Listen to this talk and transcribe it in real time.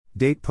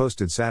Date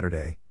posted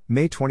Saturday,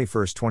 May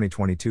 21,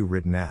 2022.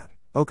 Written at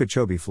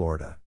Okeechobee,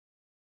 Florida.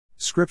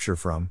 Scripture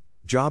from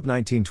Job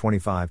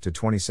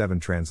 19:25-27.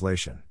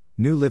 Translation,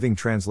 New Living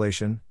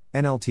Translation,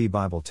 NLT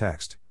Bible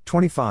Text,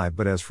 25.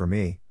 But as for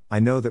me, I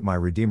know that my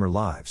Redeemer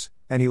lives,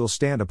 and he will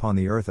stand upon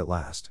the earth at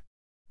last.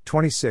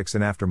 26.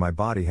 And after my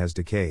body has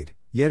decayed,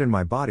 yet in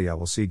my body I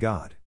will see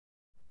God.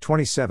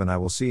 27. I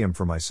will see him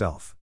for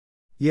myself.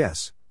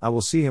 Yes, I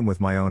will see him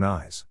with my own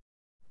eyes.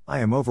 I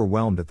am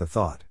overwhelmed at the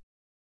thought.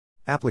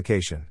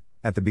 Application.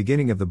 At the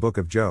beginning of the book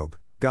of Job,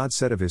 God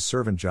said of his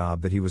servant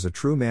Job that he was a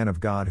true man of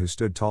God who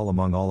stood tall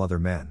among all other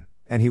men,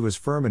 and he was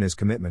firm in his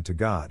commitment to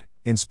God,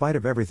 in spite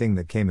of everything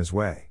that came his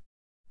way.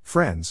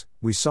 Friends,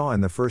 we saw in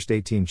the first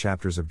 18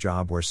 chapters of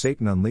Job where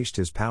Satan unleashed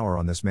his power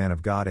on this man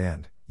of God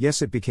and,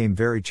 yes, it became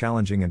very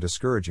challenging and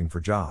discouraging for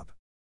Job.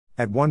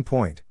 At one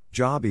point,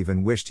 Job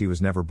even wished he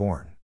was never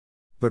born.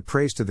 But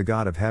praise to the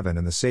God of heaven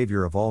and the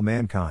Savior of all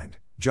mankind,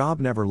 Job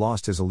never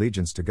lost his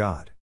allegiance to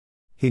God.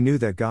 He knew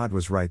that God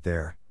was right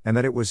there, and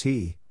that it was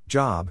he,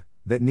 Job,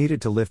 that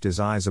needed to lift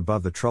his eyes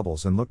above the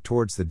troubles and look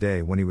towards the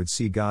day when he would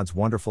see God's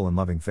wonderful and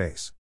loving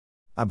face.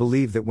 I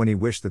believe that when he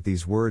wished that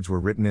these words were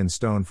written in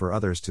stone for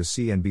others to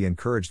see and be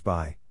encouraged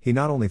by, he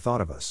not only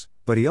thought of us,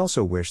 but he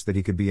also wished that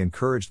he could be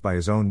encouraged by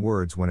his own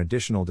words when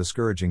additional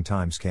discouraging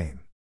times came.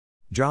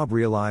 Job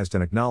realized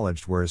and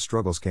acknowledged where his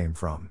struggles came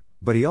from,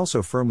 but he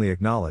also firmly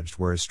acknowledged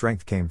where his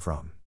strength came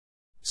from.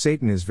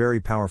 Satan is very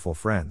powerful,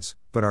 friends,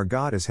 but our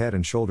God is head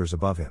and shoulders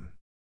above him.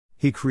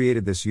 He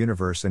created this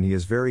universe and he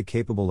is very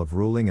capable of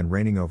ruling and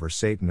reigning over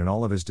Satan and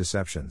all of his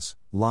deceptions,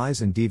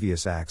 lies and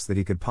devious acts that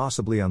he could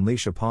possibly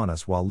unleash upon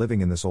us while living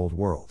in this old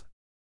world.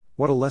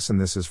 What a lesson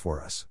this is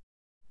for us.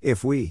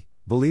 If we,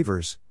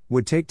 believers,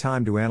 would take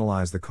time to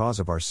analyze the cause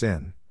of our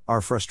sin,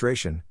 our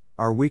frustration,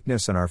 our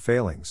weakness and our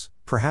failings,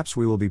 perhaps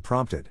we will be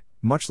prompted,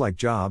 much like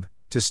Job,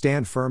 to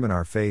stand firm in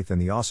our faith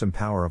and the awesome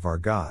power of our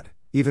God,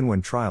 even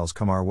when trials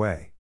come our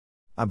way.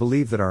 I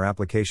believe that our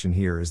application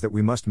here is that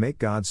we must make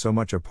God so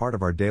much a part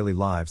of our daily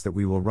lives that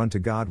we will run to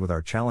God with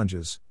our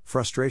challenges,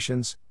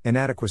 frustrations,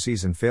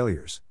 inadequacies and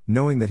failures,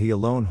 knowing that he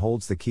alone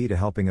holds the key to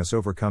helping us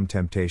overcome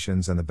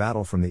temptations and the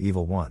battle from the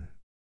evil one.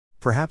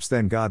 Perhaps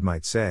then God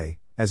might say,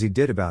 as he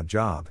did about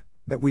Job,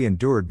 that we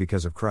endured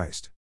because of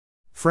Christ.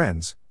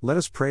 Friends, let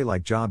us pray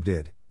like Job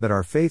did, that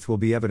our faith will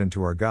be evident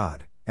to our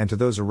God, and to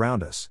those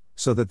around us,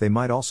 so that they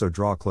might also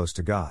draw close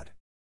to God.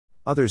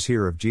 Others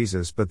hear of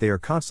Jesus, but they are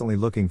constantly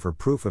looking for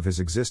proof of his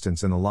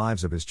existence in the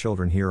lives of his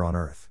children here on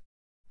earth.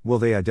 Will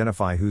they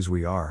identify whose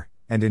we are,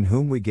 and in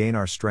whom we gain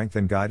our strength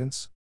and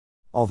guidance?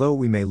 Although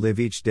we may live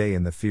each day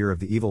in the fear of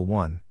the evil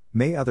one,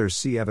 may others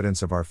see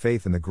evidence of our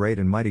faith in the great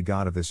and mighty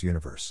God of this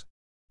universe.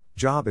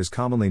 Job is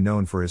commonly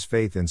known for his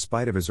faith in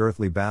spite of his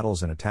earthly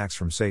battles and attacks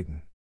from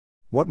Satan.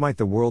 What might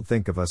the world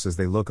think of us as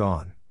they look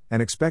on,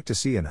 and expect to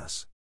see in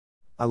us?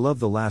 I love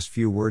the last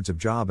few words of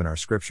Job in our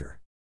scripture.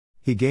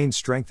 He gained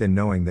strength in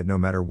knowing that no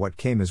matter what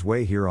came his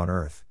way here on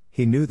earth,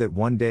 he knew that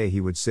one day he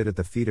would sit at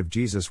the feet of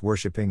Jesus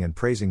worshiping and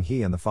praising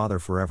he and the Father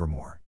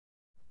forevermore.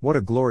 What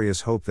a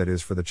glorious hope that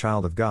is for the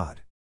child of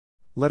God.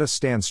 Let us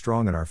stand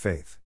strong in our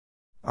faith.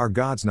 Our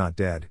God's not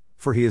dead,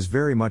 for he is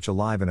very much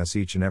alive in us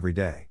each and every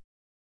day.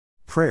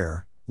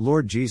 Prayer.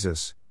 Lord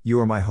Jesus, you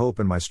are my hope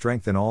and my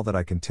strength in all that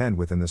I contend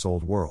with in this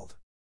old world.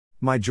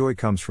 My joy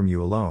comes from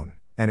you alone,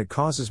 and it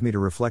causes me to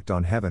reflect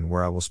on heaven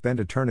where I will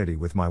spend eternity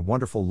with my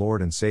wonderful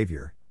Lord and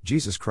Savior,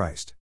 Jesus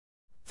Christ.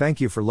 Thank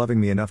you for loving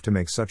me enough to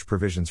make such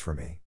provisions for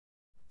me.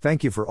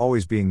 Thank you for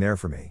always being there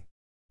for me.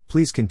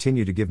 Please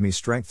continue to give me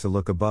strength to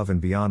look above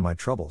and beyond my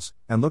troubles,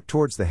 and look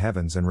towards the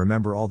heavens and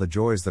remember all the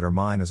joys that are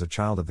mine as a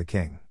child of the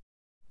King.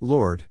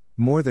 Lord,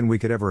 more than we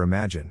could ever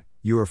imagine,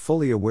 you are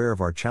fully aware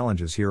of our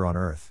challenges here on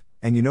earth,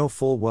 and you know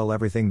full well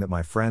everything that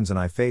my friends and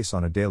I face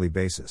on a daily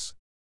basis.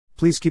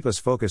 Please keep us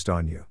focused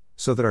on you,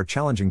 so that our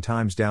challenging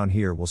times down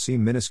here will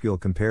seem minuscule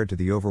compared to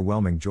the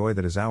overwhelming joy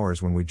that is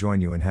ours when we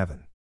join you in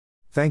heaven.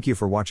 Thank you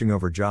for watching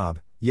over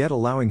Job, yet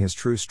allowing his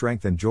true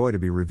strength and joy to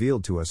be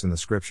revealed to us in the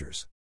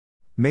scriptures.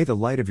 May the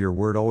light of your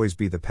word always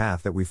be the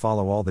path that we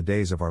follow all the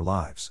days of our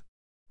lives.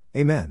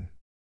 Amen.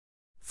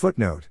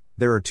 Footnote: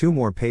 there are 2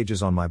 more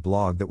pages on my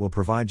blog that will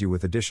provide you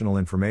with additional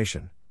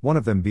information, one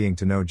of them being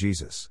to know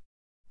Jesus.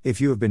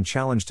 If you have been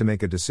challenged to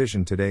make a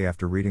decision today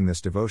after reading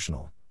this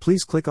devotional,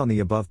 please click on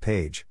the above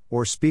page,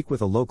 or speak with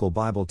a local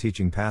Bible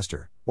teaching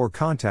pastor, or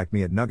contact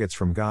me at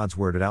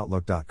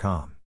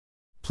nuggetsfromgodsword@outlook.com.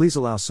 Please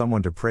allow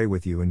someone to pray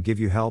with you and give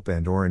you help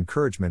and/or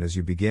encouragement as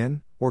you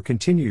begin, or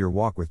continue your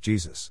walk with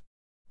Jesus.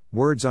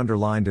 Words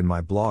underlined in my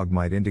blog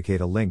might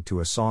indicate a link to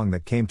a song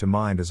that came to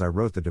mind as I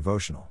wrote the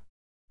devotional.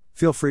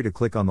 Feel free to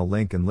click on the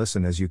link and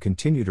listen as you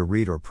continue to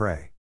read or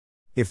pray.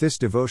 If this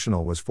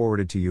devotional was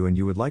forwarded to you and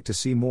you would like to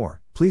see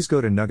more, please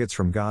go to Nuggets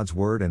from God's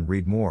Word and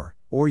read more,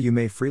 or you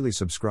may freely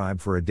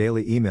subscribe for a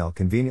daily email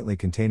conveniently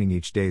containing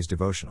each day's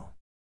devotional.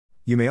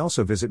 You may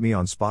also visit me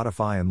on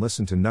Spotify and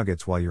listen to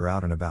Nuggets while you're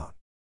out and about.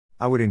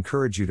 I would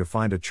encourage you to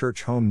find a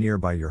church home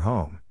nearby your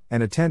home,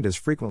 and attend as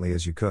frequently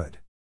as you could.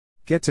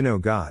 Get to know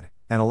God,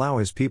 and allow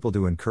His people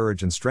to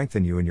encourage and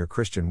strengthen you in your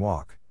Christian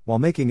walk, while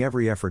making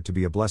every effort to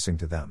be a blessing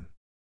to them.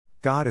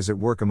 God is at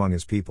work among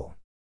His people.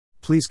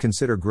 Please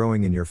consider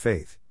growing in your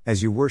faith,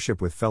 as you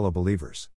worship with fellow believers.